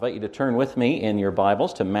I invite you to turn with me in your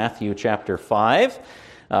Bibles to Matthew chapter 5.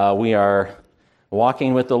 We are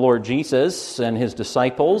walking with the Lord Jesus and His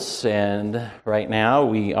disciples, and right now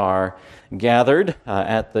we are gathered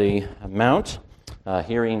at the Mount,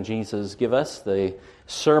 hearing Jesus give us the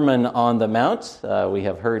Sermon on the Mount. We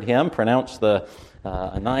have heard Him pronounce the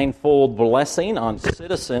ninefold blessing on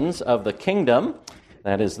citizens of the kingdom.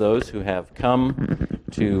 That is, those who have come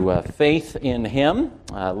to faith in Him,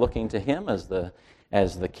 looking to Him as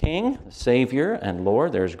the King, the Savior, and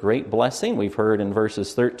Lord. There's great blessing. We've heard in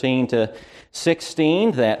verses 13 to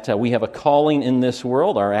 16 that we have a calling in this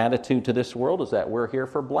world. Our attitude to this world is that we're here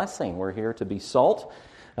for blessing. We're here to be salt.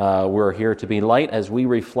 We're here to be light as we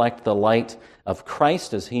reflect the light of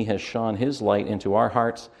Christ as He has shone His light into our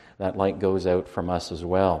hearts. That light goes out from us as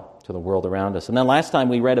well to the world around us. And then last time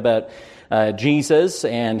we read about Jesus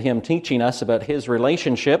and Him teaching us about His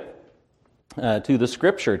relationship to the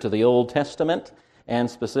Scripture, to the Old Testament, and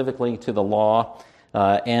specifically to the law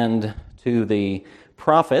and to the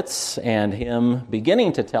prophets, and Him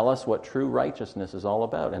beginning to tell us what true righteousness is all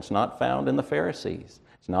about. And it's not found in the Pharisees.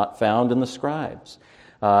 It's not found in the scribes.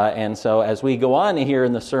 And so as we go on here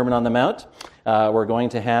in the Sermon on the Mount, we're going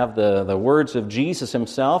to have the words of Jesus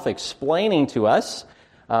Himself explaining to us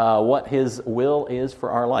what His will is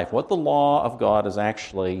for our life, what the law of God is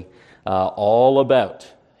actually all about.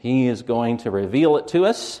 He is going to reveal it to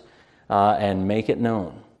us and make it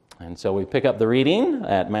known. And so we pick up the reading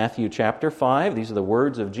at Matthew chapter 5. These are the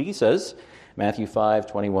words of Jesus, Matthew 5,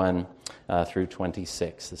 21 through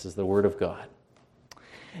 26. This is the Word of God.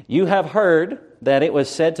 You have heard that it was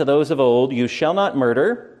said to those of old, "You shall not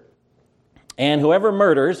murder, and whoever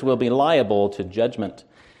murders will be liable to judgment.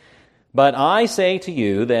 But I say to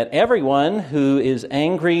you that everyone who is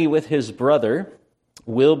angry with his brother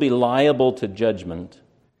will be liable to judgment.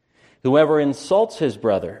 Whoever insults his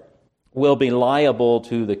brother will be liable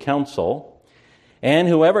to the council, and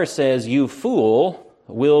whoever says, 'You fool,'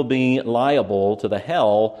 will be liable to the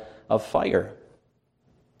hell of fire.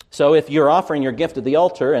 So if you're offering your gift at the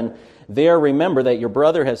altar and there remember that your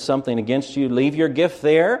brother has something against you, leave your gift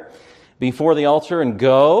there before the altar and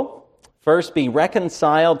go. First be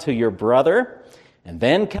reconciled to your brother, and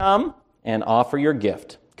then come and offer your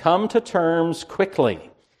gift. Come to terms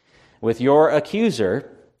quickly with your accuser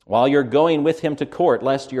while you're going with him to court,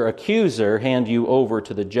 lest your accuser hand you over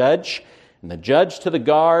to the judge, and the judge to the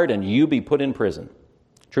guard, and you be put in prison.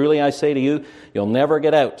 Truly I say to you, you'll never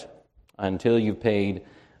get out until you've paid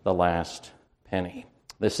the last penny."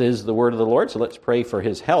 This is the word of the Lord, so let's pray for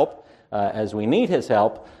His help as we need His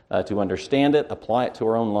help to understand it, apply it to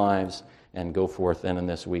our own lives, and go forth then in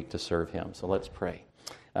this week to serve Him. So let's pray.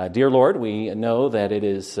 Dear Lord, we know that it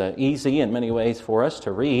is easy in many ways for us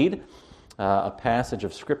to read a passage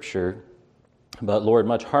of Scripture, but Lord,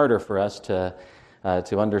 much harder for us to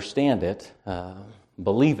understand it,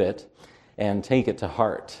 believe it, and take it to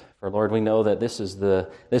heart. For Lord, we know that this is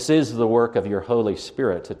the work of Your Holy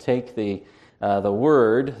Spirit, to take the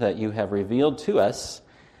Word that You have revealed to us,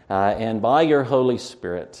 and by Your Holy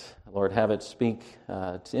Spirit, Lord, have it speak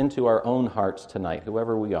into our own hearts tonight,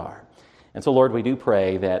 whoever we are. And so, Lord, we do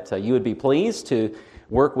pray that You would be pleased to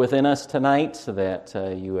work within us tonight, so that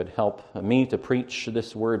You would help me to preach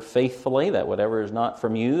this Word faithfully, that whatever is not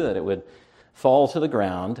from You, that it would fall to the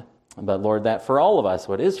ground. But, Lord, that for all of us,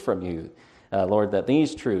 what is from You, Lord, that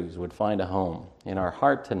these truths would find a home in our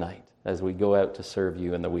heart tonight as we go out to serve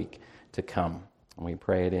You in the week to come. And we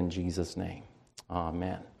pray it in Jesus' name.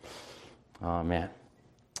 Amen. Amen.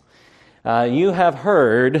 You have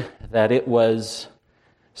heard that it was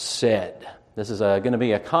said. This is going to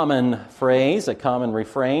be a common phrase, a common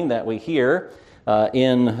refrain that we hear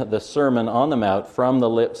in the Sermon on the Mount from the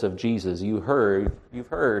lips of Jesus. You've heard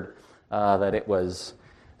that it was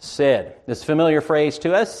said. This familiar phrase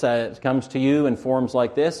to us, it comes to you in forms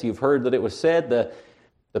like this. You've heard that it was said,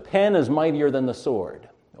 the pen is mightier than the sword.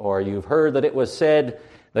 Or you've heard that it was said,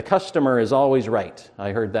 the customer is always right.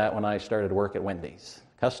 I heard that when I started work at Wendy's.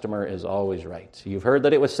 Customer is always right. You've heard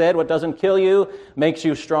that it was said, what doesn't kill you makes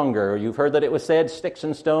you stronger. You've heard that it was said, sticks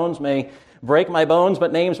and stones may break my bones,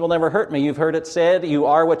 but names will never hurt me. You've heard it said, you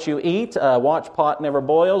are what you eat. Watch pot never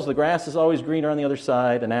boils. The grass is always greener on the other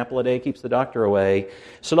side. An apple a day keeps the doctor away.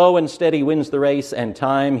 Slow and steady wins the race, and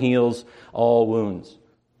time heals all wounds.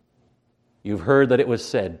 You've heard that it was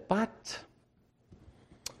said, but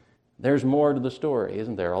there's more to the story,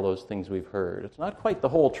 isn't there? All those things we've heard. It's not quite the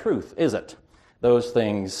whole truth, is it? Those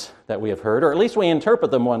things that we have heard, or at least we interpret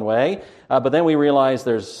them one way, but then we realize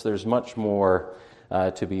there's much more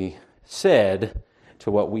to be said to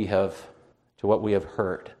what we have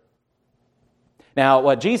heard. Now,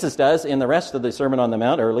 what Jesus does in the rest of the Sermon on the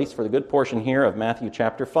Mount, or at least for the good portion here of Matthew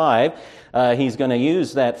chapter 5, he's going to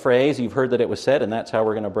use that phrase, you've heard that it was said, and that's how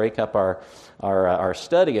we're going to break up our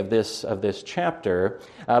study of this chapter.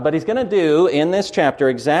 But he's going to do in this chapter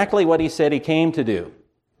exactly what he said he came to do.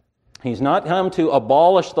 He's not come to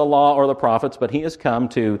abolish the law or the prophets, but he has come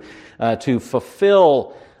to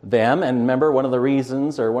fulfill them. And remember, one of the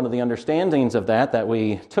reasons or one of the understandings of that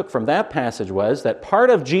we took from that passage was that part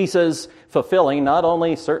of Jesus fulfilling, not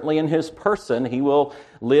only certainly in his person, he will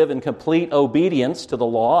live in complete obedience to the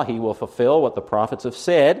law. He will fulfill what the prophets have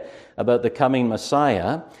said about the coming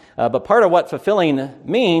Messiah. But part of what fulfilling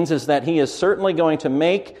means is that he is certainly going to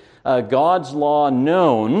make God's law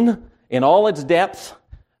known in all its depth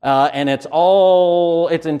and its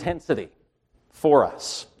intensity for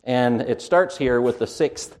us. And it starts here with the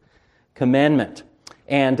sixth commandment.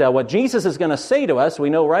 And what Jesus is going to say to us, we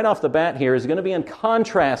know right off the bat here, is going to be in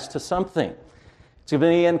contrast to something. It's going to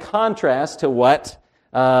be in contrast to what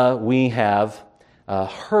we have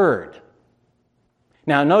heard.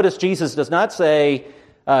 Now, notice Jesus does not say,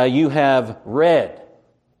 you have read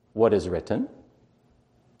what is written.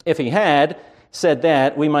 If he had said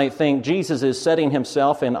that, we might think Jesus is setting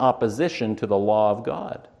himself in opposition to the law of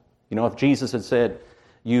God. You know, if Jesus had said,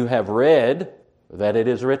 you have read that it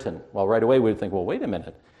is written. Well, right away we would think, well, wait a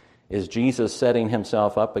minute. Is Jesus setting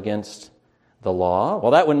himself up against the law?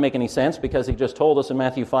 Well, that wouldn't make any sense because he just told us in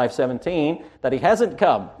Matthew 5:17 that he hasn't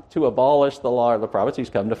come to abolish the law or the prophets.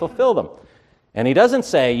 He's come to fulfill them. And he doesn't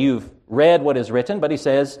say, you've read what is written, but he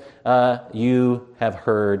says, you have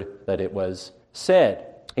heard that it was said.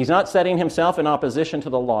 He's not setting himself in opposition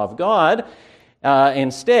to the law of God.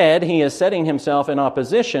 Instead, he is setting himself in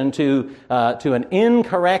opposition to an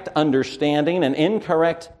incorrect understanding, an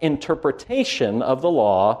incorrect interpretation of the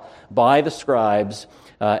law by the scribes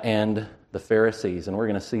and the Pharisees. And we're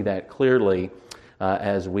going to see that clearly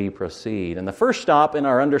as we proceed. And the first stop in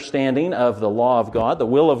our understanding of the law of God, the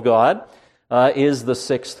will of God, is the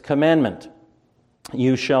sixth commandment.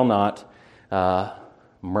 You shall not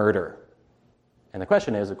murder. And the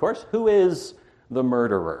question is, of course, who is the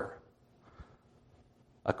murderer?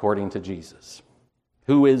 According to Jesus.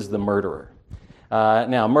 Who is the murderer?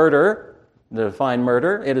 Now, murder, to define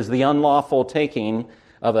murder, it is the unlawful taking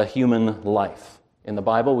of a human life. In the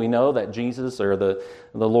Bible, we know that Jesus, or the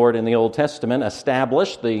Lord in the Old Testament,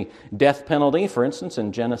 established the death penalty, for instance,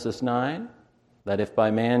 in Genesis 9, that if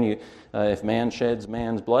man sheds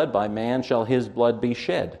man's blood, by man shall his blood be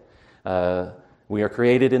shed. We are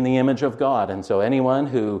created in the image of God, and so anyone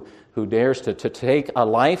who dares to take a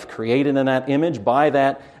life created in that image, by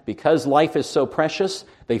that, because life is so precious,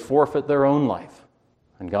 they forfeit their own life.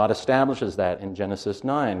 And God establishes that in Genesis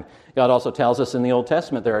 9. God also tells us in the Old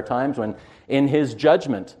Testament there are times when in his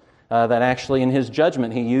judgment,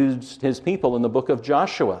 he used his people in the book of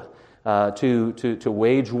Joshua to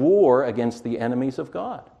wage war against the enemies of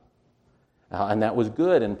God. And that was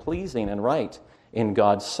good and pleasing and right in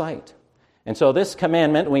God's sight. And so this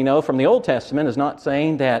commandment, we know from the Old Testament, is not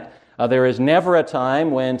saying that there is never a time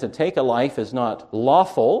when to take a life is not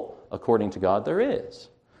lawful. According to God, there is.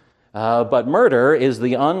 But murder is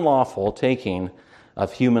the unlawful taking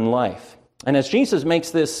of human life. And as Jesus makes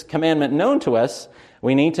this commandment known to us,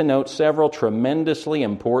 we need to note several tremendously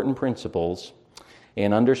important principles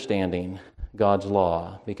in understanding God's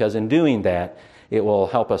law, because in doing that, it will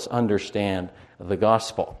help us understand the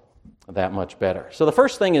gospel that much better. So the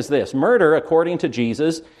first thing is this: murder, according to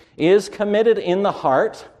Jesus, is committed in the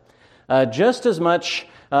heart just as much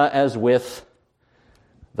as with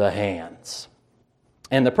the hands.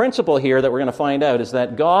 And the principle here that we're going to find out is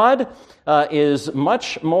that God is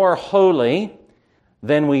much more holy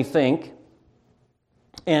than we think,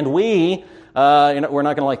 and we're not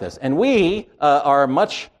going to like this, and we are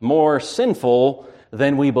much more sinful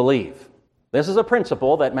than we believe. This is a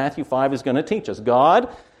principle that Matthew 5 is going to teach us.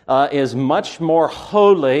 God is much more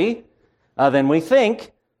holy than we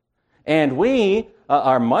think, and we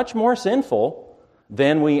are much more sinful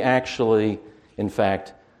than we actually, in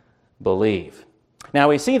fact, believe. Now,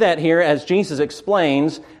 we see that here as Jesus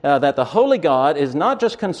explains that the holy God is not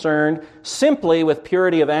just concerned simply with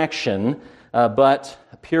purity of action, but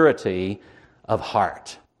purity of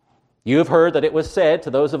heart. You have heard that it was said to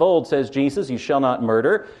those of old, says Jesus, you shall not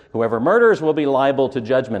murder. Whoever murders will be liable to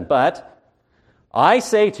judgment. But I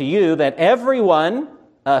say to you that everyone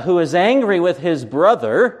who is angry with his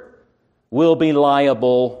brother will be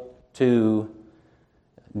liable to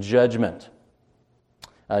judgment.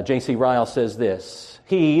 J.C. Ryle says this: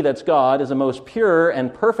 He, that's God, is a most pure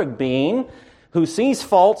and perfect being who sees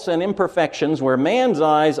faults and imperfections where man's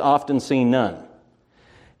eyes often see none.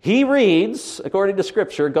 He reads, according to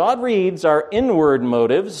Scripture, God reads our inward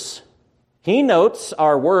motives. He notes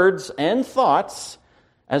our words and thoughts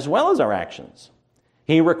as well as our actions.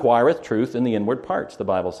 He requireth truth in the inward parts, the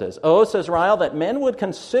Bible says. Oh, says Ryle, that men would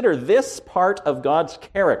consider this part of God's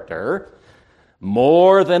character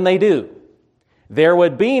more than they do. There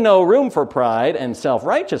would be no room for pride and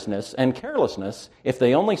self-righteousness and carelessness if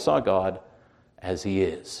they only saw God as He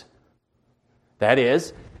is. That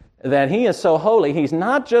is, that He is so holy, He's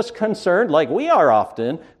not just concerned, like we are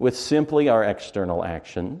often, with simply our external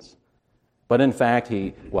actions. But in fact,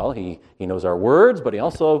 He knows our words, but He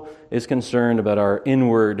also is concerned about our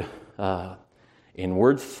inward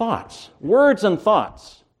thoughts. Words and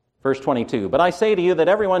thoughts. Verse 22, but I say to you that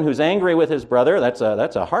everyone who's angry with his brother, that's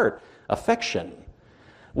a heart affection,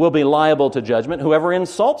 will be liable to judgment. Whoever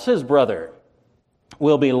insults his brother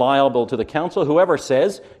will be liable to the council. Whoever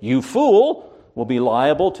says, you fool, will be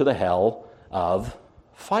liable to the hell of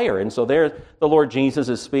fire. And so there the Lord Jesus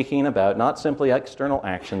is speaking about not simply external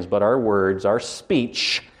actions, but our words, our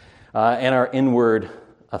speech, and our inward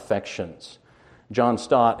affections. John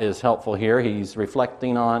Stott is helpful here. He's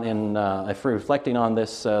reflecting on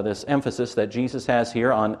this emphasis that Jesus has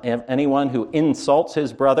here on anyone who insults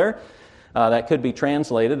his brother. That could be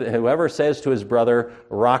translated, whoever says to his brother,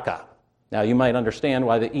 Raka. Now you might understand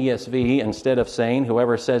why the ESV, instead of saying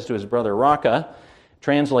whoever says to his brother, Raka,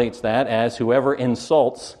 translates that as whoever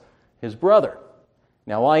insults his brother.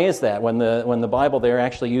 Now why is that when the Bible there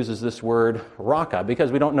actually uses this word Raka?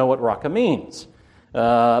 Because we don't know what Raka means.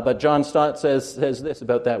 But John Stott says this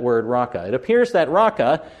about that word Raka. It appears that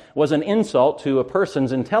Raka was an insult to a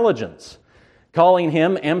person's intelligence, calling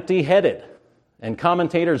him empty-headed. And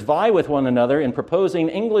commentators vie with one another in proposing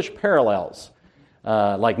English parallels,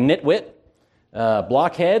 like nitwit,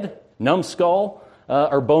 blockhead, numbskull,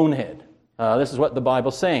 or bonehead. This is what the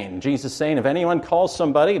Bible's saying. Jesus is saying if anyone calls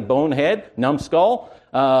somebody bonehead, numbskull,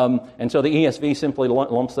 and so the ESV simply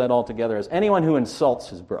lumps that all together as anyone who insults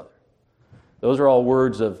his brother. Those are all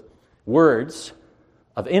words of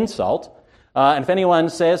insult. And if anyone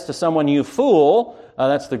says to someone, you fool,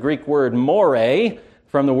 that's the Greek word more,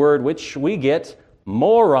 from the word which we get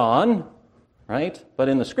moron, right? But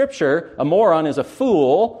in the Scripture, a moron is a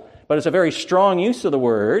fool, but it's a very strong use of the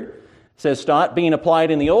word. Says Stott, being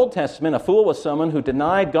applied in the Old Testament, a fool was someone who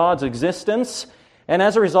denied God's existence and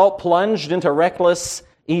as a result plunged into reckless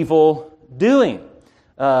evil doing.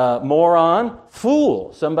 Moron,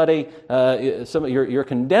 fool. You're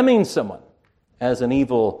condemning someone as an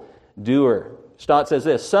evil doer. Stott says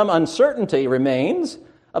this, some uncertainty remains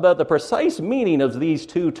about the precise meaning of these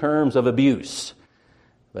two terms of abuse,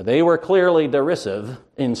 but they were clearly derisive,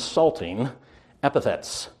 insulting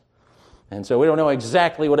epithets. And so we don't know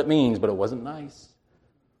exactly what it means, but it wasn't nice.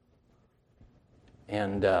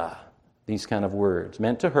 And these kind of words,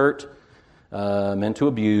 meant to hurt, meant to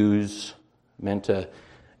abuse, meant to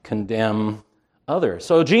condemn others.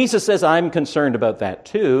 So Jesus says, I'm concerned about that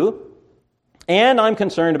too, and I'm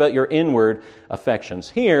concerned about your inward affections.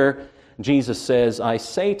 Here, Jesus says, I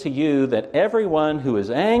say to you that everyone who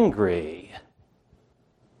is angry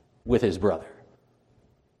with his brother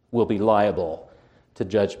will be liable to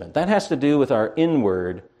judgment. That has to do with our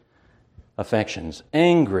inward affections.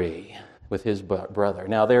 Angry with his brother.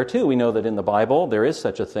 Now there too, we know that in the Bible there is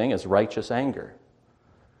such a thing as righteous anger.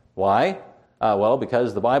 Why? Well,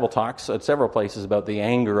 because the Bible talks at several places about the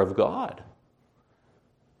anger of God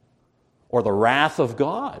or the wrath of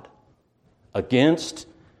God against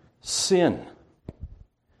sin.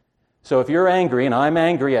 So if you're angry and I'm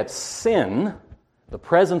angry at sin, the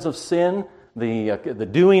presence of sin, the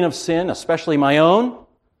doing of sin, especially my own,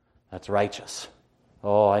 that's righteous.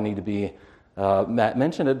 Oh, I need to be, Matt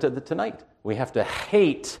mentioned it tonight. We have to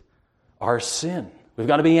hate our sin. We've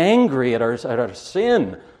got to be angry at our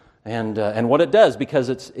sin and what it does, because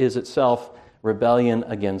it is itself rebellion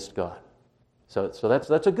against God. So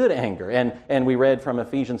that's a good anger. And we read from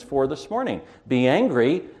Ephesians 4 this morning. Be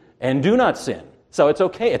angry and do not sin. So it's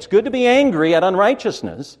okay. It's good to be angry at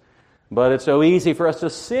unrighteousness, but it's so easy for us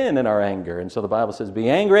to sin in our anger. And so the Bible says, be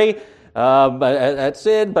angry at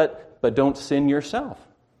sin, but don't sin yourself,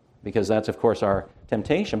 because that's, of course, our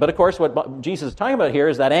temptation. But, of course, what Jesus is talking about here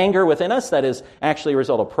is that anger within us that is actually a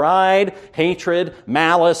result of pride, hatred,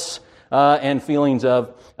 malice, and feelings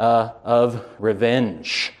of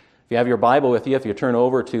revenge. If you have your Bible with you, if you turn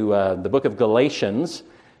over to the book of Galatians,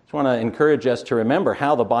 I just want to encourage us to remember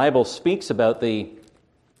how the Bible speaks about the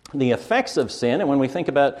effects of sin. And when we think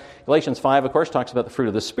about Galatians 5, of course, talks about the fruit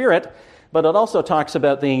of the Spirit, but it also talks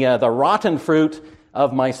about the rotten fruit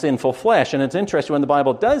of my sinful flesh. And it's interesting, when the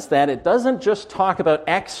Bible does that, it doesn't just talk about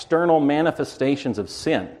external manifestations of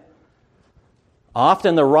sin.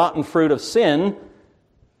 Often the rotten fruit of sin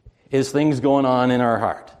is things going on in our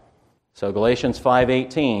heart. So Galatians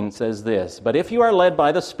 5:18 says this, "But if you are led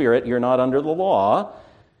by the Spirit, you're not under the law.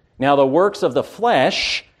 Now the works of the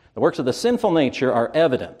flesh, the works of the sinful nature are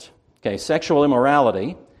evident." Okay, sexual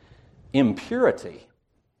immorality, impurity,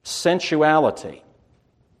 sensuality,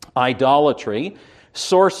 idolatry,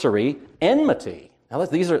 sorcery, enmity. Now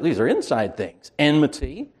these are inside things.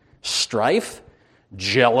 Enmity, strife,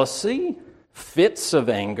 jealousy, fits of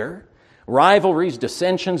anger, rivalries,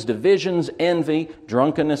 dissensions, divisions, envy,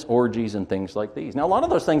 drunkenness, orgies, and things like these. Now, a lot of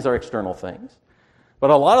those things are external things,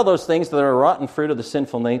 but a lot of those things that are rotten fruit of the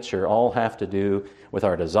sinful nature all have to do with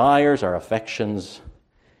our desires, our affections,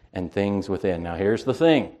 and things within. Now, here's the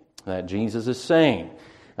thing that Jesus is saying.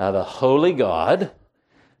 The holy God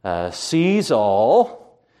sees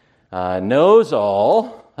all, knows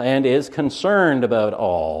all, and is concerned about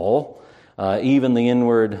all, even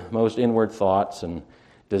the most inward thoughts and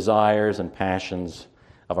desires and passions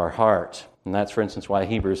of our heart. And that's, for instance, why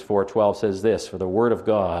Hebrews 4:12 says this, "For the Word of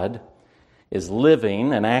God is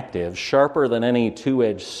living and active, sharper than any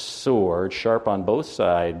two-edged sword, sharp on both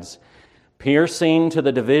sides, piercing to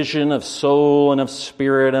the division of soul and of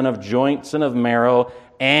spirit and of joints and of marrow."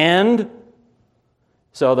 And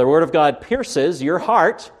so the Word of God pierces your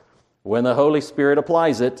heart when the Holy Spirit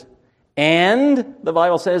applies it. And, the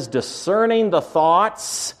Bible says, discerning the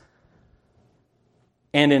thoughts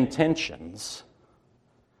and intentions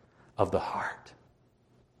of the heart.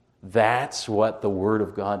 That's what the Word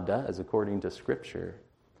of God does, according to Scripture.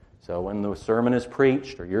 So when the sermon is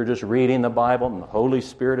preached, or you're just reading the Bible, and the Holy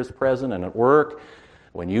Spirit is present and at work,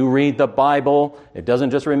 when you read the Bible, it doesn't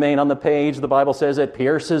just remain on the page. The Bible says it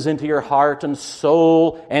pierces into your heart and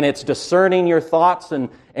soul, and it's discerning your thoughts and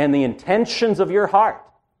the intentions of your heart.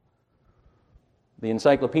 The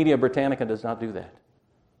Encyclopedia Britannica does not do that.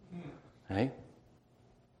 Right?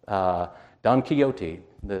 Don Quixote,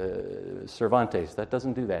 the Cervantes, that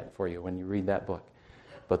doesn't do that for you when you read that book.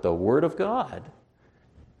 But the Word of God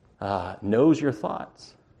knows your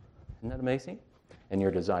thoughts. Isn't that amazing? And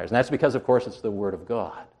your desires. And that's because, of course, it's the Word of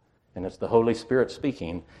God. And it's the Holy Spirit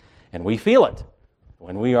speaking. And we feel it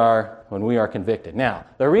when we are convicted. Now,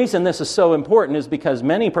 the reason this is so important is because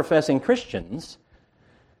many professing Christians,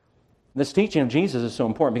 this teaching of Jesus is so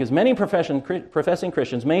important, because many professing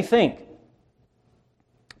Christians may think,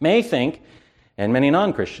 and many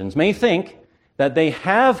non-Christians may think, that they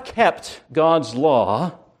have kept God's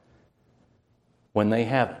law when they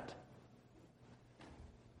haven't.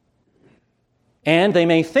 And they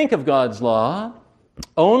may think of God's law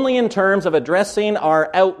only in terms of addressing our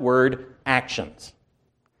outward actions.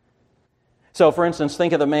 So, for instance,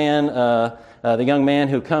 think of the young man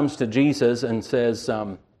who comes to Jesus and says,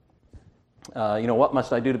 what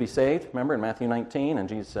must I do to be saved? Remember in Matthew 19? And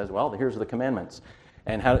Jesus says, well, here's the commandments.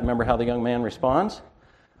 And remember how the young man responds?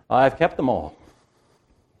 I've kept them all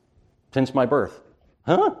since my birth.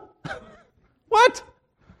 Huh? What?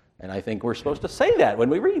 And I think we're supposed to say that when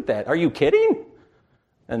we read that. Are you kidding?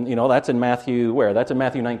 And, that's in Matthew, where? That's in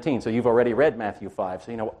Matthew 19. So you've already read Matthew 5.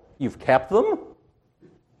 So, you've kept them?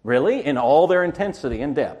 Really? In all their intensity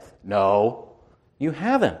and depth? No, you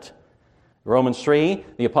haven't. Romans 3,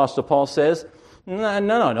 the Apostle Paul says,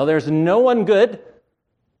 no, there's no one good.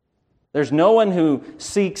 There's no one who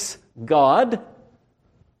seeks God.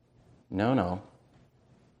 No.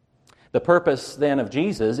 The purpose then of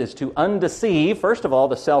Jesus is to undeceive, first of all,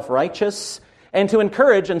 the self-righteous, and to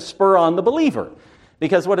encourage and spur on the believer.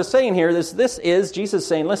 Because what it's saying here is Jesus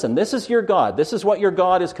saying, listen, this is your God. This is what your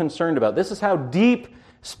God is concerned about. This is how deep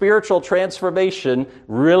spiritual transformation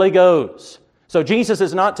really goes. So Jesus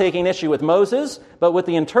is not taking issue with Moses, but with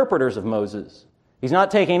the interpreters of Moses. He's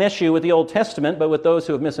not taking issue with the Old Testament, but with those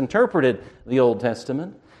who have misinterpreted the Old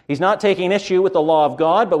Testament. He's not taking issue with the law of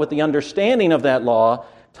God, but with the understanding of that law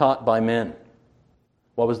taught by men.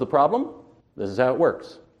 What was the problem? This is how it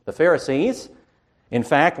works. The Pharisees, in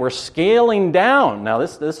fact, were scaling down. Now,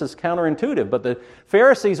 this is counterintuitive, but the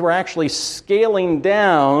Pharisees were actually scaling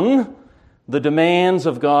down the demands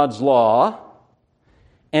of God's law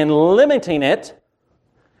and limiting it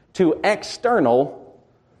to external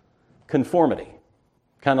conformity.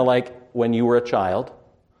 Kind of like when you were a child.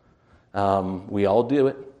 We all do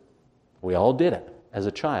it. We all did it as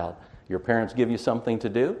a child. Your parents give you something to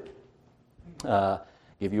do,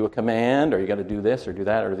 give you a command, or you got to do this or do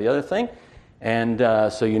that or the other thing. And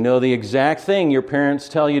so you know the exact thing your parents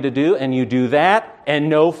tell you to do, and you do that and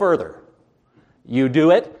no further. You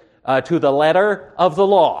do it to the letter of the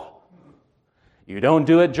law. You don't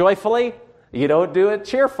do it joyfully. You don't do it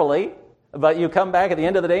cheerfully. But you come back at the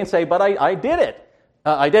end of the day and say, but I did it.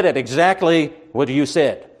 I did it exactly what you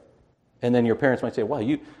said. And then your parents might say, well,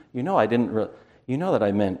 you know I didn't really, you know that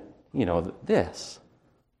I meant, this.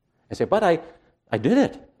 I say, but I did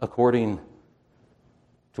it according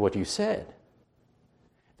to what you said.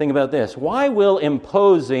 Think about this. Why will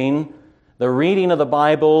imposing the reading of the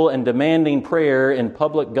Bible and demanding prayer in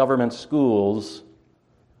public government schools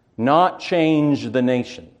not change the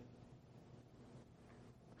nation?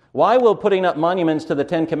 Why will putting up monuments to the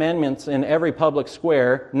Ten Commandments in every public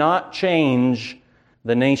square not change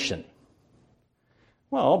the nation?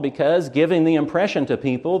 Well, because giving the impression to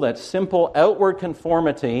people that simple outward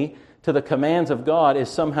conformity to the commands of God is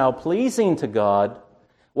somehow pleasing to God,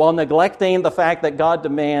 while neglecting the fact that God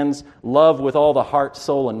demands love with all the heart,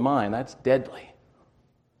 soul, and mind, that's deadly.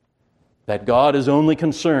 That God is only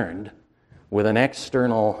concerned with an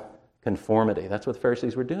external conformity. That's what the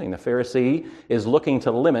Pharisees were doing. The Pharisee is looking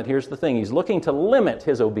to limit, here's the thing, he's looking to limit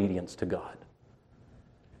his obedience to God.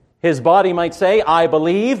 His body might say, I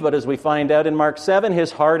believe, but as we find out in Mark 7,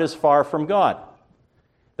 his heart is far from God.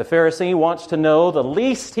 The Pharisee wants to know the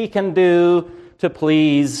least he can do to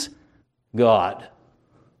please God.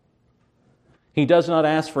 He does not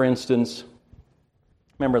ask, for instance,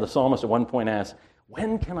 remember the psalmist at one point asked,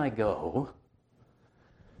 when can I go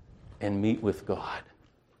and meet with God?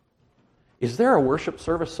 Is there a worship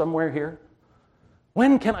service somewhere here?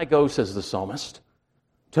 When can I go, says the psalmist,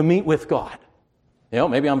 to meet with God?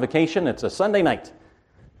 Maybe on vacation, it's a Sunday night,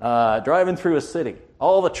 driving through a city.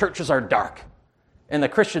 All the churches are dark. And the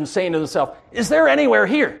Christian's saying to himself, is there anywhere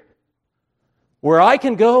here where I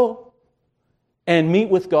can go and meet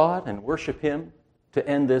with God and worship Him to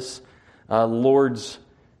end this Lord's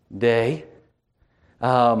Day?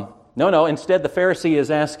 No. Instead, the Pharisee is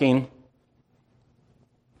asking,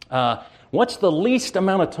 what's the least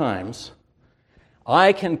amount of times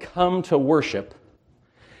I can come to worship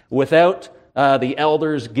without the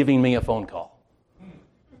elders giving me a phone call?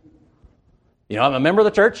 I'm a member of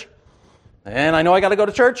the church, and I know I got to go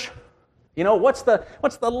to church. What's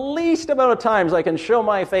the least amount of times I can show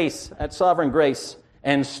my face at Sovereign Grace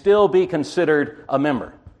and still be considered a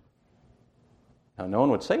member? Now, no one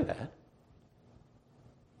would say that.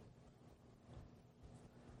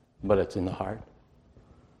 But it's in the heart.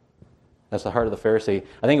 That's the heart of the Pharisee.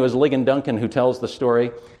 I think it was Ligon Duncan who tells the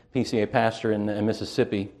story, PCA pastor in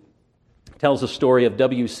Mississippi, tells the story of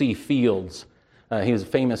W.C. Fields. He was a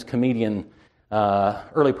famous comedian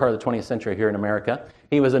early part of the 20th century here in America.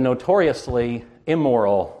 He was a notoriously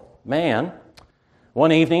immoral man.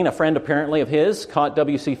 One evening, a friend apparently of his caught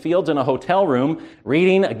W.C. Fields in a hotel room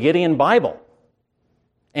reading a Gideon Bible.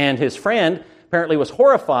 And his friend apparently was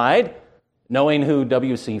horrified knowing who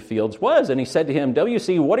W.C. Fields was. And he said to him,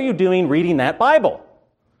 W.C., what are you doing reading that Bible?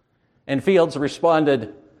 And Fields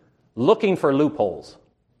responded, looking for loopholes.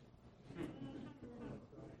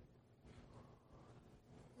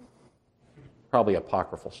 Probably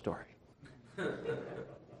apocryphal story.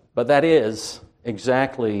 But that is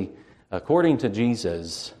exactly, according to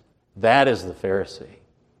Jesus, that is the Pharisee.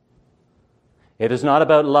 It is not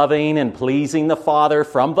about loving and pleasing the Father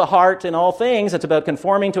from the heart in all things. It's about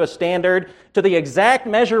conforming to a standard to the exact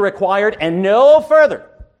measure required and no further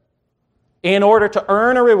in order to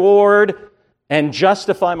earn a reward and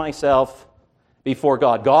justify myself before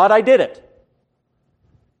God. God, I did it.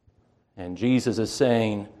 And Jesus is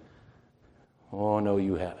saying, oh, no,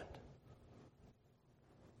 you haven't.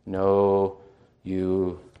 No,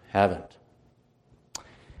 you haven't.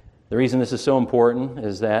 The reason this is so important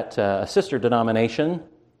is that a sister denomination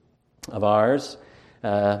of ours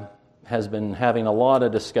has been having a lot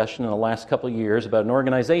of discussion in the last couple of years about an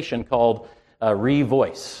organization called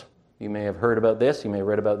Revoice. You may have heard about this. You may have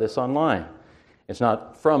read about this online. It's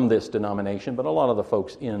not from this denomination, but a lot of the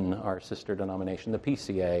folks in our sister denomination, the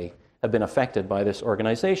PCA, have been affected by this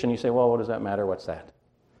organization. You say, well, what does that matter? What's that?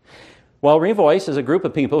 Well, Revoice is a group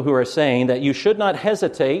of people who are saying that you should not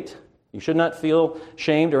hesitate, you should not feel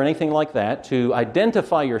shamed or anything like that to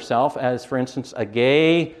identify yourself as, for instance, a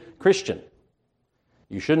gay Christian.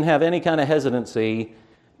 You shouldn't have any kind of hesitancy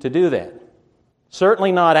to do that.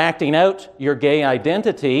 Certainly not acting out your gay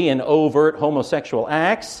identity in overt homosexual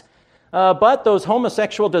acts, but those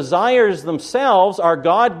homosexual desires themselves are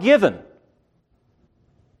God-given.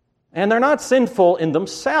 And they're not sinful in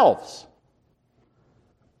themselves.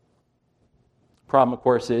 Problem, of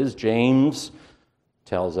course, is James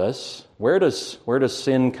tells us, where does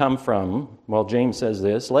sin come from? Well, James says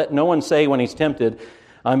this, let no one say when he's tempted,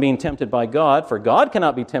 I'm being tempted by God, for God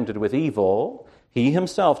cannot be tempted with evil. He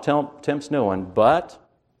himself tempts no one, but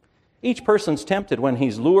each person's tempted when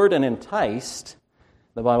he's lured and enticed,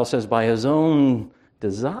 the Bible says, by his own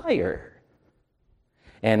desire.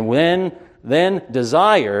 And when then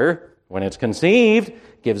desire, when it's conceived,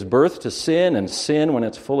 gives birth to sin, and sin, when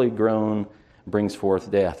it's fully grown, brings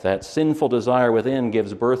forth death. That sinful desire within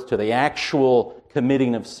gives birth to the actual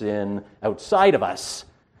committing of sin outside of us.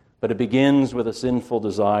 But it begins with a sinful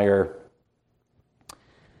desire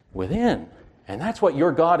within. And that's what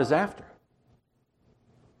your God is after.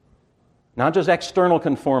 Not just external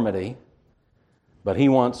conformity, but He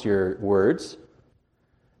wants your words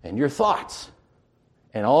and your thoughts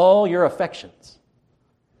and all your affections.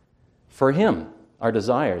 For Him, our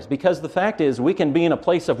desires. Because the fact is, we can be in a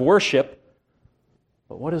place of worship,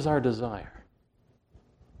 but what is our desire?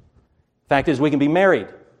 Fact is, we can be married,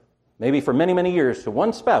 maybe for many, many years, to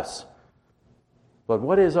one spouse. But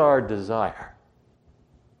what is our desire?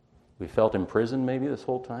 We felt imprisoned maybe this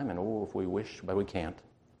whole time, and if we wish, but we can't.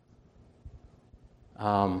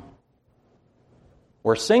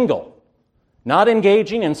 We're single, not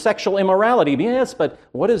engaging in sexual immorality. Yes, but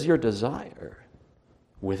what is your desire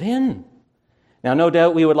within? Now, no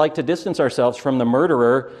doubt we would like to distance ourselves from the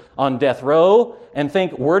murderer on death row and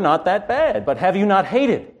think we're not that bad. But have you not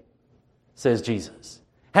hated, says Jesus?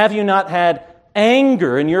 Have you not had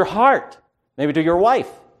anger in your heart, maybe to your wife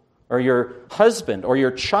or your husband or your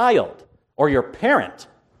child or your parent?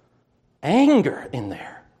 Anger in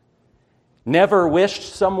there. Never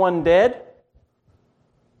wished someone dead?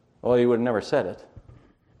 Well, you would have never said it.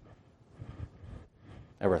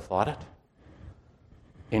 Ever thought it?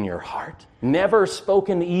 In your heart? Never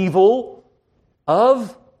spoken evil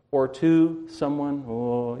of or to someone?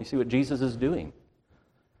 Oh, you see what Jesus is doing.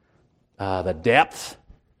 The depth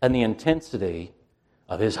and the intensity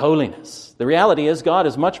of His holiness. The reality is God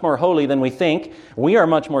is much more holy than we think. We are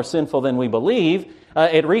much more sinful than we believe.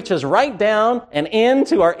 It reaches right down and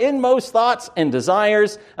into our inmost thoughts and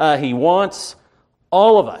desires. He wants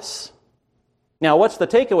all of us. Now, what's the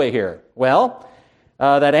takeaway here? Well,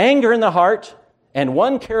 that anger in the heart and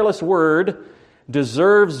one careless word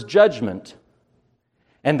deserves judgment.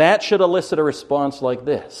 And that should elicit a response like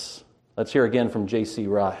this. Let's hear again from J.C.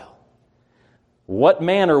 Ryle. What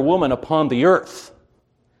man or woman upon the earth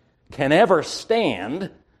can ever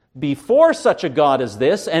stand before such a God as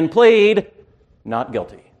this and plead, not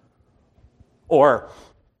guilty? Or,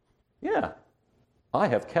 yeah, I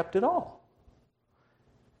have kept it all.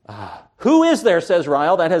 Who is there, says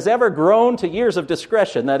Ryle, that has ever grown to years of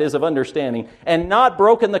discretion, that is, of understanding, and not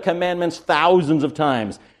broken the commandments thousands of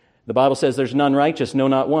times? The Bible says there's none righteous, no,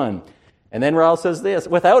 not one. And then Ryle says this,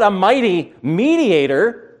 without a mighty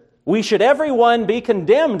mediator, we should everyone be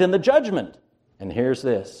condemned in the judgment. And here's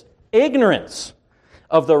this. Ignorance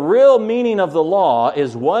of the real meaning of the law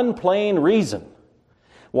is one plain reason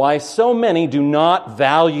why so many do not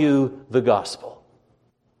value the gospel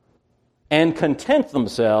and content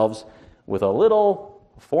themselves with a little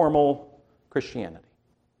formal Christianity.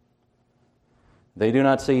 They do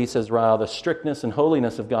not see, says Ryle, the strictness and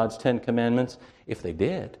holiness of God's 10 Commandments. If they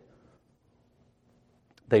did,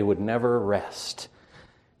 they would never rest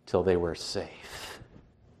till they were safe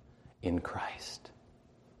in Christ.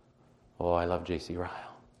 Oh, I love J.C. Ryle.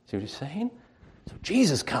 See what he's saying? So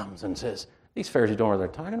Jesus comes and says, these Pharisees don't know what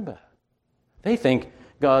they're talking about. They think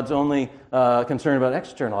God's only concerned about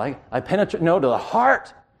external. I penetrate, no, to the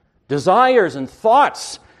heart. Desires and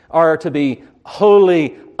thoughts are to be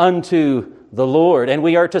holy unto the Lord. And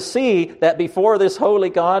we are to see that before this holy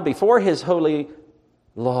God, before His holy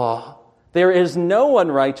law, there is no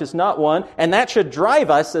one righteous, not one. And that should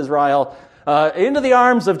drive us, says Ryle, into the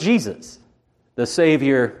arms of Jesus, the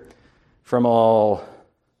Savior from all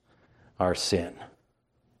our sin.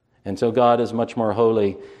 And so God is much more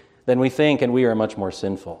holy than we think, and we are much more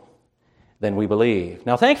sinful than we believe.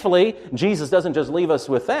 Now, thankfully, Jesus doesn't just leave us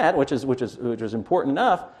with that, which is important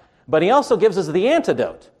enough, but He also gives us the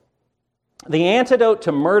antidote. The antidote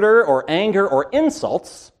to murder or anger or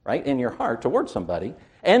insults, right, in your heart towards somebody,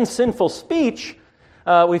 and sinful speech,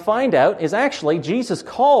 we find out, is actually Jesus'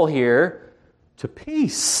 call here to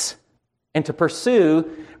peace and to pursue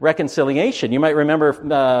reconciliation. You might remember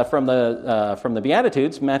from the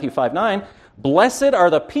Beatitudes, Matthew 5:9, blessed are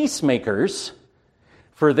the peacemakers,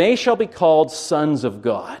 for they shall be called sons of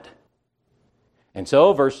God. And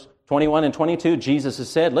so, verse 21 and 22, Jesus has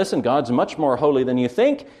said, listen, God's much more holy than you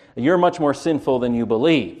think. You're much more sinful than you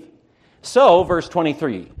believe. So, verse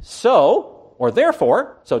 23,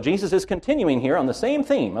 therefore, Jesus is continuing here on the same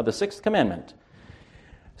theme of the sixth commandment.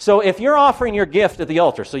 So if you're offering your gift at the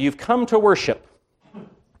altar, so you've come to worship,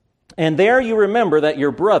 and there you remember that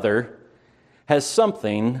your brother has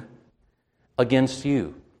something against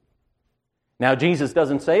you. Now, Jesus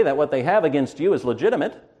doesn't say that what they have against you is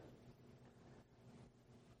legitimate.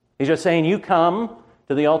 He's just saying you come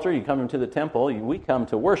to the altar, you come to the temple, we come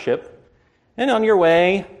to worship, and on your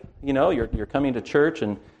way, you're coming to church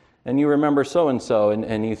and you remember so-and-so,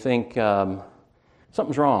 and you think,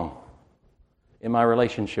 something's wrong in my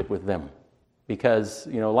relationship with them. Because,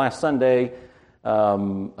 last Sunday, they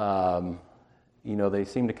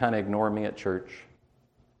seem to kind of ignore me at church.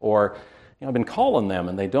 Or, I've been calling them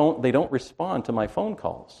and they don't respond to my phone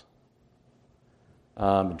calls.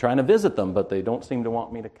 I'm trying to visit them, but they don't seem to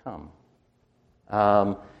want me to come.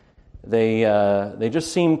 They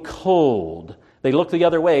just seem cold. They look the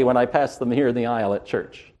other way when I pass them here in the aisle at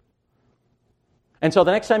church. And so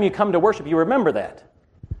the next time you come to worship, you remember that.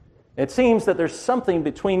 It seems that there's something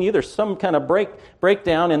between you. There's some kind of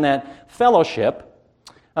breakdown in that fellowship.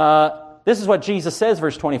 This is what Jesus says,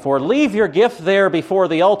 verse 24. Leave your gift there before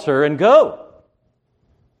the altar and go.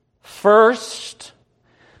 First,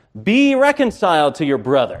 be reconciled to your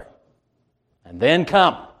brother, and then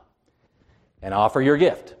come and offer your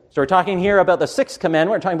gift. So we're talking here about the sixth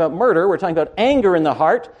commandment. We're talking about murder. We're talking about anger in the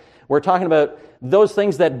heart. We're talking about those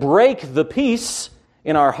things that break the peace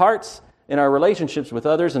in our hearts, in our relationships with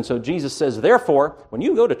others. And so Jesus says, therefore, when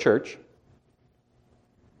you go to church,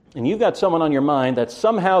 and you've got someone on your mind that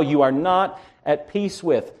somehow you are not at peace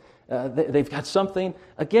with, they've got something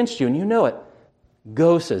against you, and you know it,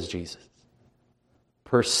 go, says Jesus.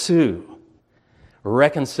 Pursue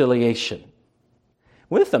reconciliation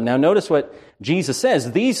with them. Now notice what Jesus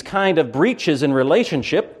says. These kind of breaches in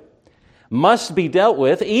relationship must be dealt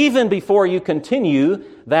with even before you continue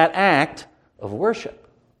that act of worship.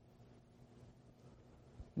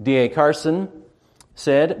 D.A. Carson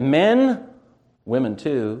said, men, women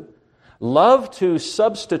too, love to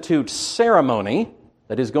substitute ceremony,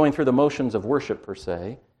 that is going through the motions of worship per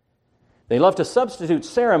se. They love to substitute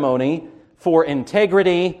ceremony for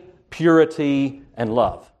integrity, purity, and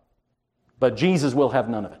love. But Jesus will have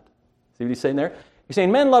none of it. See what he's saying there? He's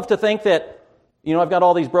saying men love to think that, I've got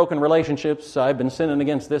all these broken relationships, I've been sinning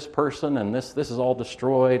against this person, and this is all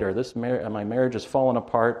destroyed, or my marriage has fallen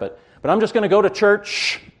apart, but I'm just going to go to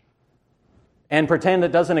church and pretend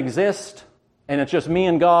it doesn't exist, and it's just me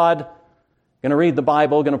and God, going to read the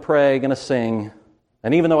Bible, going to pray, going to sing.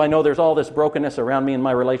 And even though I know there's all this brokenness around me in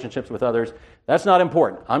my relationships with others, that's not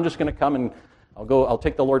important. I'm just going to come and I'll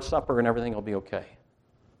take the Lord's Supper and everything will be okay.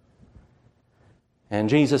 And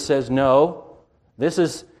Jesus says, no,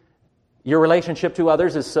 your relationship to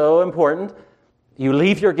others is so important. You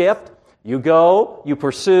leave your gift, you go, you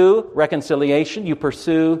pursue reconciliation, you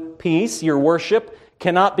pursue peace. Your worship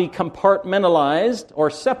cannot be compartmentalized or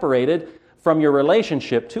separated from your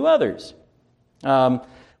relationship to others.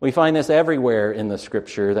 We find this everywhere in the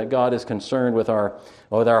Scripture, that God is concerned with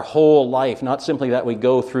our whole life, not simply that we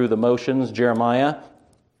go through the motions. Jeremiah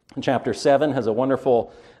chapter 7 has a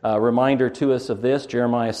wonderful reminder to us of this.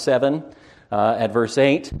 Jeremiah 7 at verse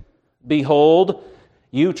 8, behold,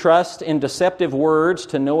 you trust in deceptive words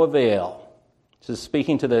to no avail. This is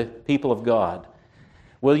speaking to the people of God.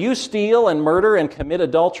 Will you steal and murder and commit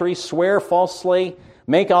adultery, swear falsely,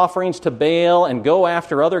 make offerings to Baal, and go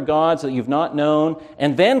after other gods that you've not known,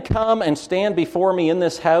 and then come and stand before me in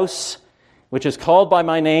this house, which is called by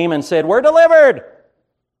my name, and said, we're delivered!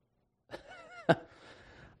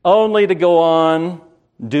 Only to go on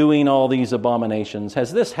doing all these abominations.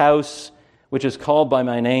 Has this house, which is called by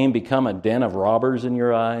my name, become a den of robbers in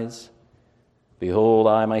your eyes? Behold,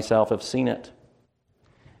 I myself have seen it,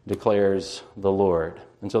 declares the Lord.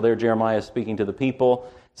 And so there Jeremiah is speaking to the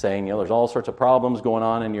people, saying, there's all sorts of problems going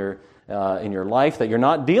on in your life that you're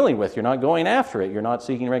not dealing with. You're not going after it. You're not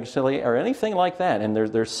seeking reconciliation or anything like that. And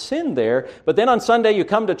there's sin there. But then on Sunday you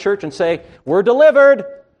come to church and say, we're delivered.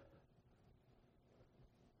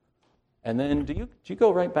 And then do you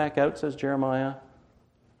go right back out, says Jeremiah,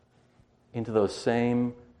 into those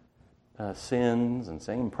same sins and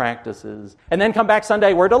same practices, and then come back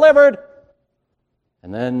Sunday, we're delivered,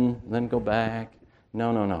 and then go back?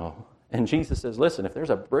 No. And Jesus says, listen, if there's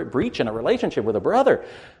a breach in a relationship with a brother,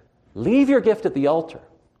 leave your gift at the altar.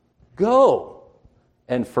 Go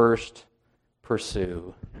and first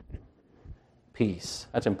pursue peace.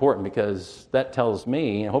 That's important because that tells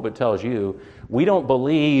me, and I hope it tells you, we don't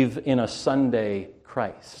believe in a Sunday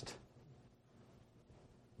Christ.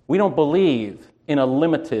 We don't believe in a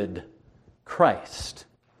limited Christ.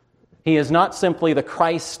 He is not simply the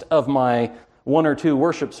Christ of my one or two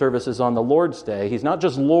worship services on the Lord's Day. He's not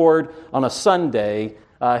just Lord on a Sunday.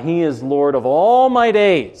 He is Lord of all my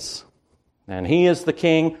days. And He is the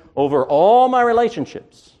King over all my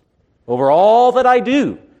relationships, over all that I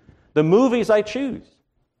do, the movies I choose.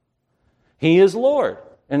 He is Lord.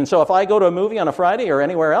 And so if I go to a movie on a Friday or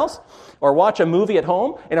anywhere else, or watch a movie at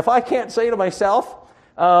home, and if I can't say to myself,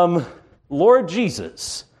 Lord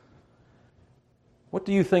Jesus, what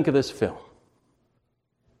do you think of this film?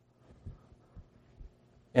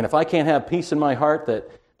 And if I can't have peace in my heart, that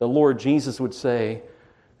the Lord Jesus would say,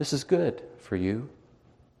 this is good for you,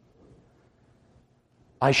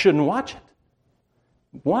 I shouldn't watch it.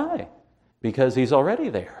 Why? Because He's already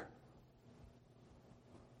there.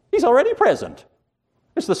 He's already present.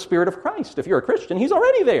 It's the Spirit of Christ. If you're a Christian, He's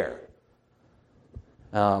already there.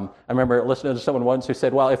 I remember listening to someone once who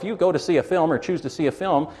said, well, if you go to see a film or choose to see a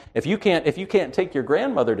film, if you can't take your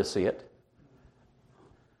grandmother to see it,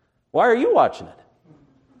 why are you watching it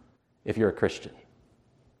if you're a Christian?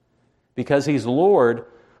 Because He's Lord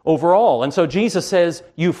over all. And so Jesus says,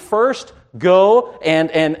 you first go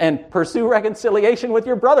and pursue reconciliation with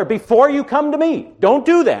your brother before you come to me. Don't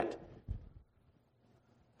do that.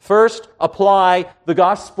 First, apply the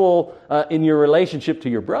gospel in your relationship to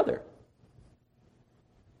your brother.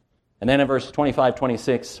 And then in verse 25,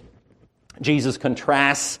 26, Jesus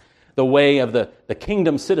contrasts the way of the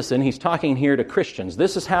kingdom citizen. He's talking here to Christians.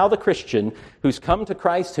 This is how the Christian who's come to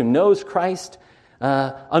Christ, who knows Christ,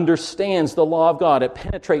 understands the law of God. It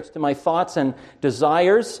penetrates to my thoughts and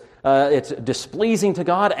desires. It's displeasing to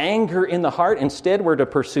God, anger in the heart. Instead, we're to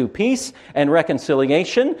pursue peace and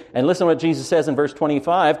reconciliation. And listen to what Jesus says in verse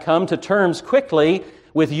 25. Come to terms quickly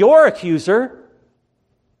with your accuser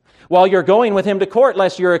while you're going with him to court,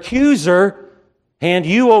 lest your accuser hand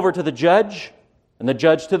you over to the judge, and the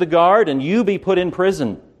judge to the guard, and you be put in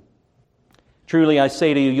prison. Truly, I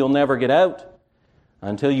say to you, you'll never get out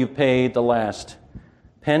until you've paid the last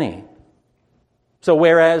penny. So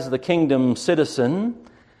whereas the kingdom citizen,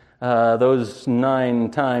 those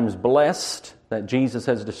 9 times blessed that Jesus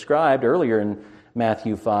has described earlier in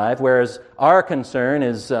Matthew 5, whereas our concern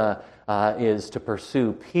is to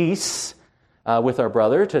pursue peace with our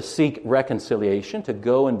brother, to seek reconciliation, to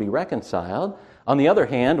go and be reconciled. On the other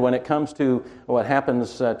hand, when it comes to what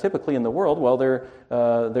happens typically in the world, well,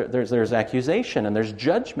 there's accusation and there's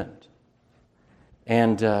judgment,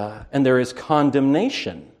 and there is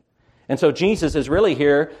condemnation. And so Jesus is really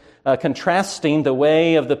here contrasting the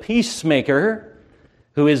way of the peacemaker,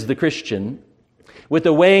 who is the Christian, with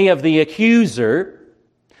the way of the accuser,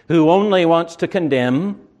 who only wants to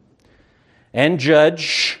condemn and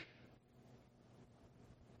judge.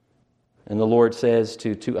 And the Lord says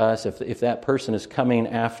to us, if that person is coming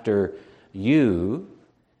after you,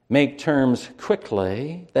 make terms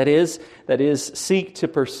quickly. That is, seek to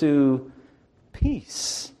pursue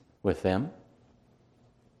peace with them.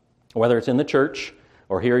 Whether it's in the church,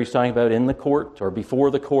 or here he's talking about in the court, or before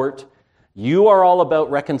the court, you are all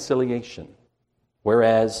about reconciliation.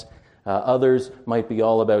 Whereas others might be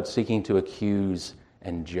all about seeking to accuse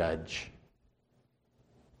and judge.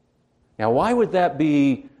 Now, why would that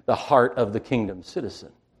be the heart of the kingdom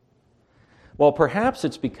citizen? Well, perhaps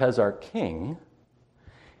it's because our King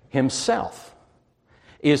himself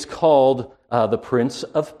is called the Prince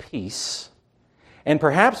of Peace, and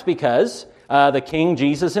perhaps because the King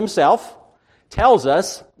Jesus himself tells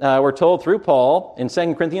us, we're told through Paul in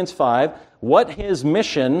 2 Corinthians 5, what his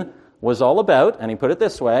mission was all about, and he put it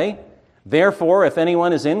this way, therefore, if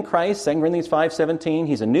anyone is in Christ, 2 Corinthians 5:17,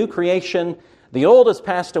 he's a new creation, the old has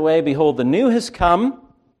passed away, behold, the new has come.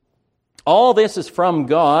 All this is from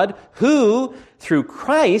God, who, through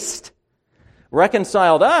Christ,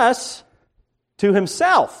 reconciled us to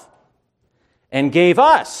himself and gave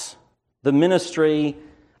us the ministry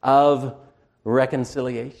of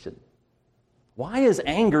reconciliation. Why is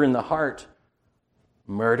anger in the heart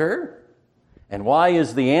murder? And why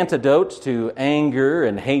is the antidote to anger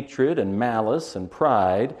and hatred and malice and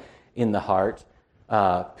pride in the heart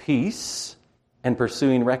peace and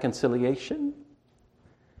pursuing reconciliation?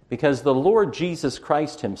 Because the Lord Jesus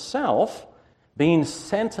Christ himself, being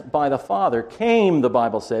sent by the Father, came, the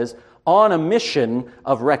Bible says, on a mission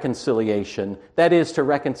of reconciliation. That is, to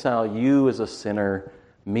reconcile you as a sinner,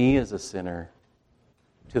 me as a sinner,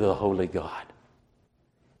 to the holy God.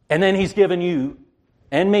 And then he's given you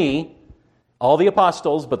and me, all the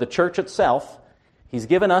apostles, but the church itself, he's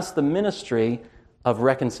given us the ministry of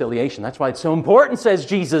reconciliation. That's why it's so important, says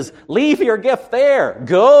Jesus, leave your gift there.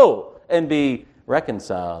 Go and be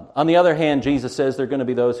reconciled. On the other hand, Jesus says there are going to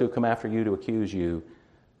be those who come after you to accuse you.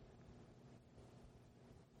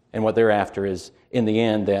 And what they're after is, in the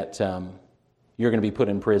end, that you're going to be put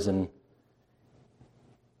in prison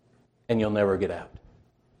and you'll never get out.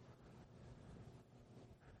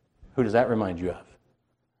 Who does that remind you of?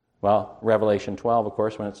 Well, Revelation 12, of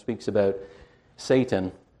course, when it speaks about Satan,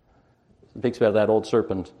 it speaks about that old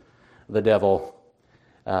serpent, the devil,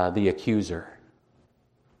 the accuser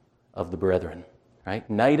of the brethren. Right?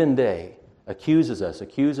 Night and day, accuses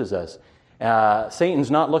us.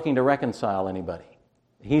 Satan's not looking to reconcile anybody.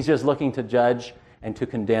 He's just looking to judge and to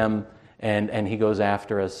condemn, and he goes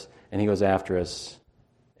after us, and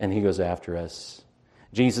and he goes after us.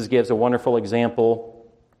 Jesus gives a wonderful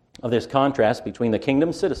example of this contrast between the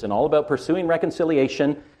kingdom citizen, all about pursuing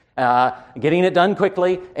reconciliation, getting it done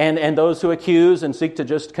quickly, and those who accuse and seek to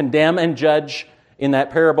just condemn and judge. In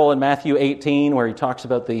that parable in Matthew 18, where he talks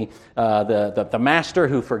about the master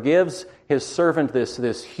who forgives his servant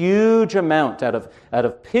this huge amount out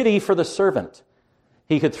of pity for the servant.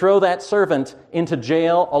 He could throw that servant into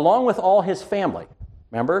jail along with all his family,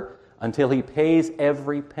 remember, until he pays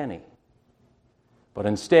every penny. But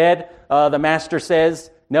instead, the master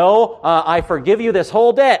says, no, I forgive you this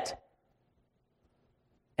whole debt.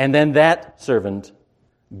 And then that servant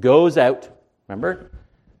goes out, remember,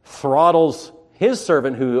 throttles his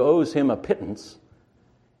servant who owes him a pittance,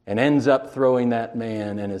 and ends up throwing that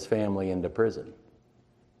man and his family into prison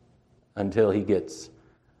until he gets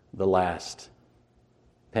the last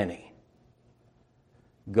penny.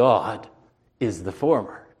 God is the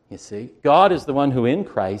former, you see. God is the one who in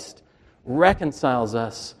Christ reconciles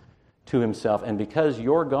us to himself. And because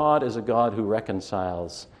your God is a God who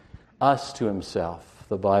reconciles us to himself,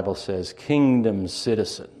 the Bible says, kingdom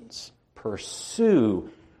citizens pursue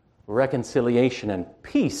reconciliation and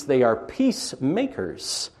peace. They are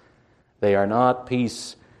peacemakers. They are not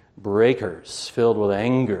peace breakers filled with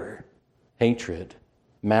anger, hatred,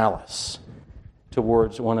 malice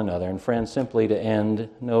towards one another. And friends, simply to end,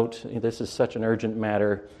 note, this is such an urgent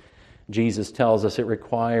matter. Jesus tells us it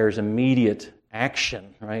requires immediate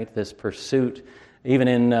action, right? This pursuit. Even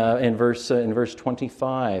in verse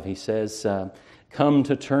 25, he says, come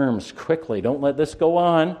to terms quickly. Don't let this go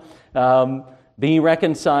on. Be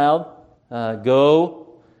reconciled,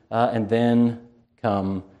 go, and then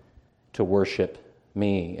come to worship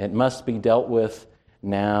me. It must be dealt with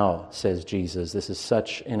now, says Jesus. This is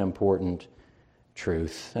such an important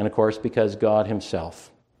truth. And of course, because God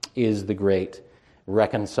himself is the great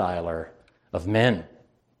reconciler of men.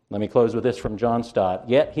 Let me close with this from John Stott.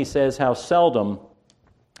 Yet, he says, how seldom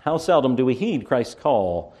do we heed Christ's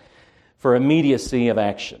call for immediacy of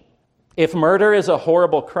action. If murder is a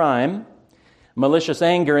horrible crime, malicious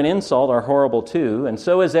anger and insult are horrible too, and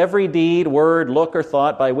so is every deed, word, look, or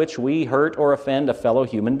thought by which we hurt or offend a fellow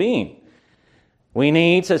human being. We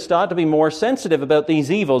need, says Stott, to be more sensitive about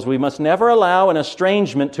these evils. We must never allow an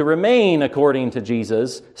estrangement to remain, according to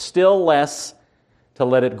Jesus, still less to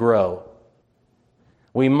let it grow.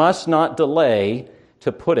 We must not delay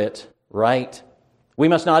to put it right. We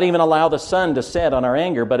must not even allow the sun to set on our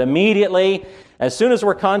anger, but immediately, as soon as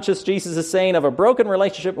we're conscious, Jesus is saying, of a broken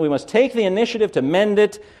relationship, we must take the initiative to mend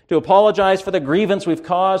it, to apologize for the grievance we've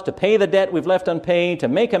caused, to pay the debt we've left unpaid, to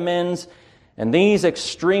make amends. And these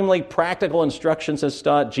extremely practical instructions, as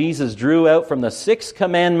Stott, Jesus drew out from the sixth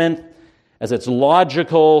commandment as its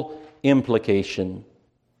logical implication.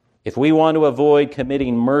 If we want to avoid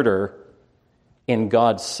committing murder in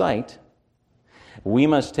God's sight, we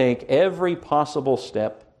must take every possible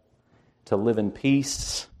step to live in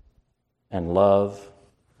peace and love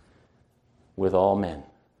with all men.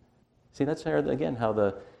 See, that's again how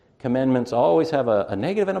the commandments always have a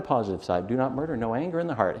negative and a positive side. Do not murder, no anger in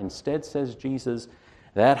the heart. Instead, says Jesus,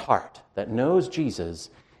 that heart that knows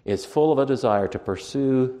Jesus is full of a desire to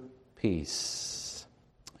pursue peace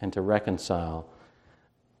and to reconcile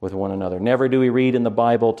with one another. Never do we read in the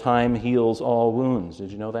Bible, time heals all wounds.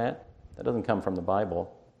 Did you know that? That doesn't come from the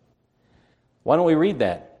Bible. Why don't we read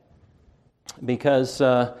that? Because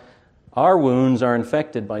our wounds are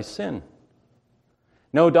infected by sin.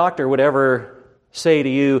 No doctor would ever say to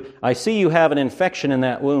you, I see you have an infection in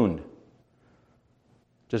that wound.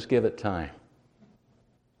 Just give it time.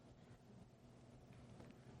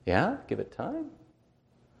 Yeah, give it time.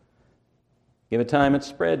 Give it time, it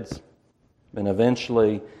spreads. And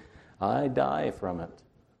eventually, I die from it.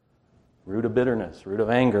 Root of bitterness, root of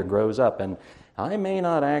anger grows up, and I may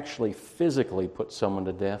not actually physically put someone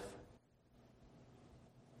to death,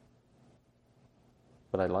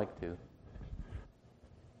 but I'd like to.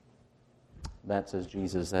 That, says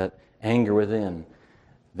Jesus, that anger within,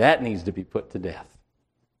 that needs to be put to death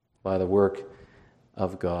by the work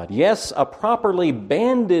of God. Yes, a properly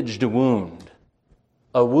bandaged wound,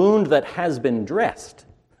 a wound that has been dressed,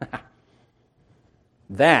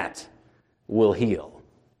 that will heal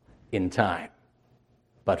in time.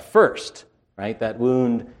 But first, right, that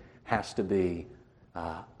wound has to be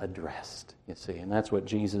addressed, you see. And that's what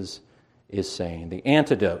Jesus is saying. The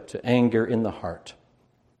antidote to anger in the heart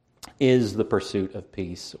is the pursuit of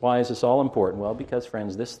peace. Why is this all important? Well, because,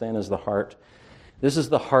 friends, this then is the heart. This is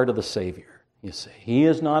the heart of the Savior, you see. He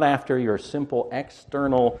is not after your simple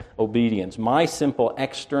external obedience, my simple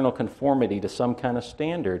external conformity to some kind of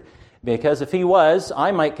standard. Because if he was,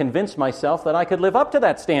 I might convince myself that I could live up to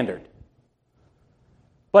that standard.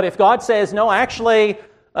 But if God says, no, actually,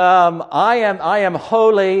 I am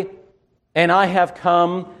holy, and I have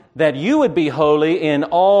come that you would be holy in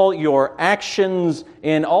all your actions,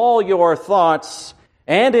 in all your thoughts,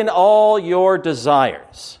 and in all your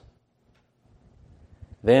desires,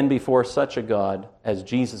 then before such a God, as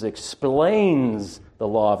Jesus explains the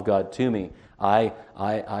law of God to me, I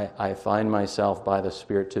find myself by the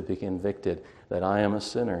Spirit to be convicted that I am a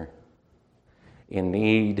sinner in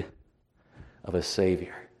need of a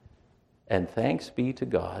Savior. And thanks be to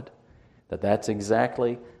God that that's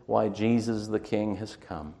exactly why Jesus the King has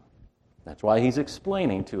come. That's why He's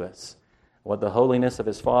explaining to us what the holiness of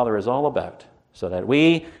His Father is all about, so that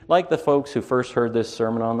we, like the folks who first heard this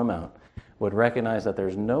Sermon on the Mount, would recognize that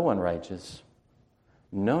there's no one righteous,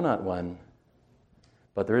 no, not one,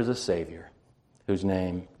 but there is a Savior whose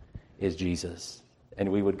name is Jesus, and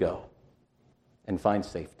we would go and find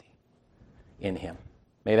safety in Him.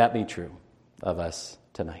 May that be true of us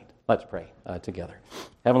tonight. Let's pray together.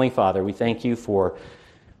 Heavenly Father, we thank You for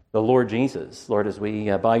the Lord Jesus. Lord, as we,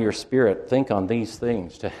 by Your Spirit, think on these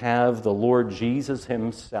things, to have the Lord Jesus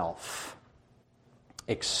Himself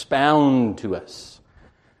expound to us,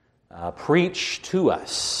 preach to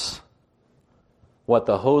us what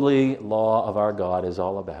the holy law of our God is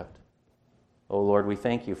all about. Oh Lord, we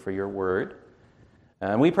thank You for Your word.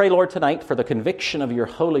 And we pray, Lord, tonight for the conviction of Your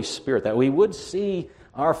Holy Spirit, that we would see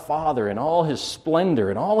our Father in all His splendor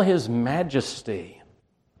and all His majesty.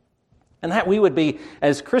 And that we would be,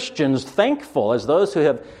 as Christians, thankful as those who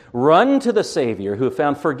have run to the Savior, who have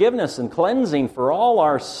found forgiveness and cleansing for all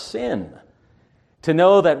our sin, to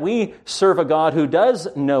know that we serve a God who does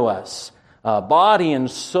know us, body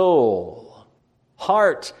and soul,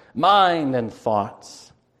 heart, mind, and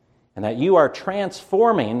thoughts, and that You are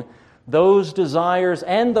transforming those desires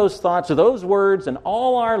and those thoughts, those words, and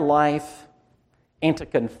all our life into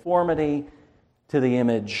conformity to the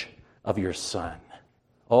image of Your Son.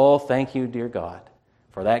 Oh, thank You, dear God,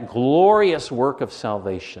 for that glorious work of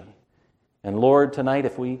salvation. And Lord, tonight,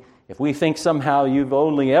 if we think somehow You've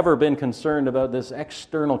only ever been concerned about this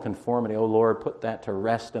external conformity, oh Lord, put that to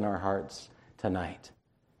rest in our hearts tonight.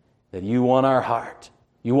 That You want our heart.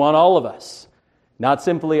 You want all of us. Not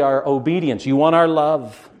simply our obedience. You want our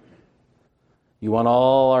love. You want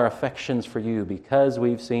all our affections for You, because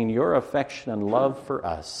we've seen Your affection and love for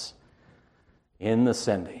us in the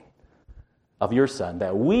sending of Your Son,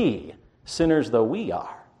 that we, sinners though we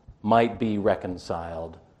are, might be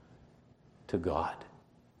reconciled to God.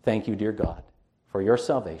 Thank You, dear God, for Your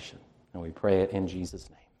salvation. And we pray it in Jesus'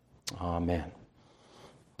 name. Amen.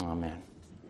 Amen.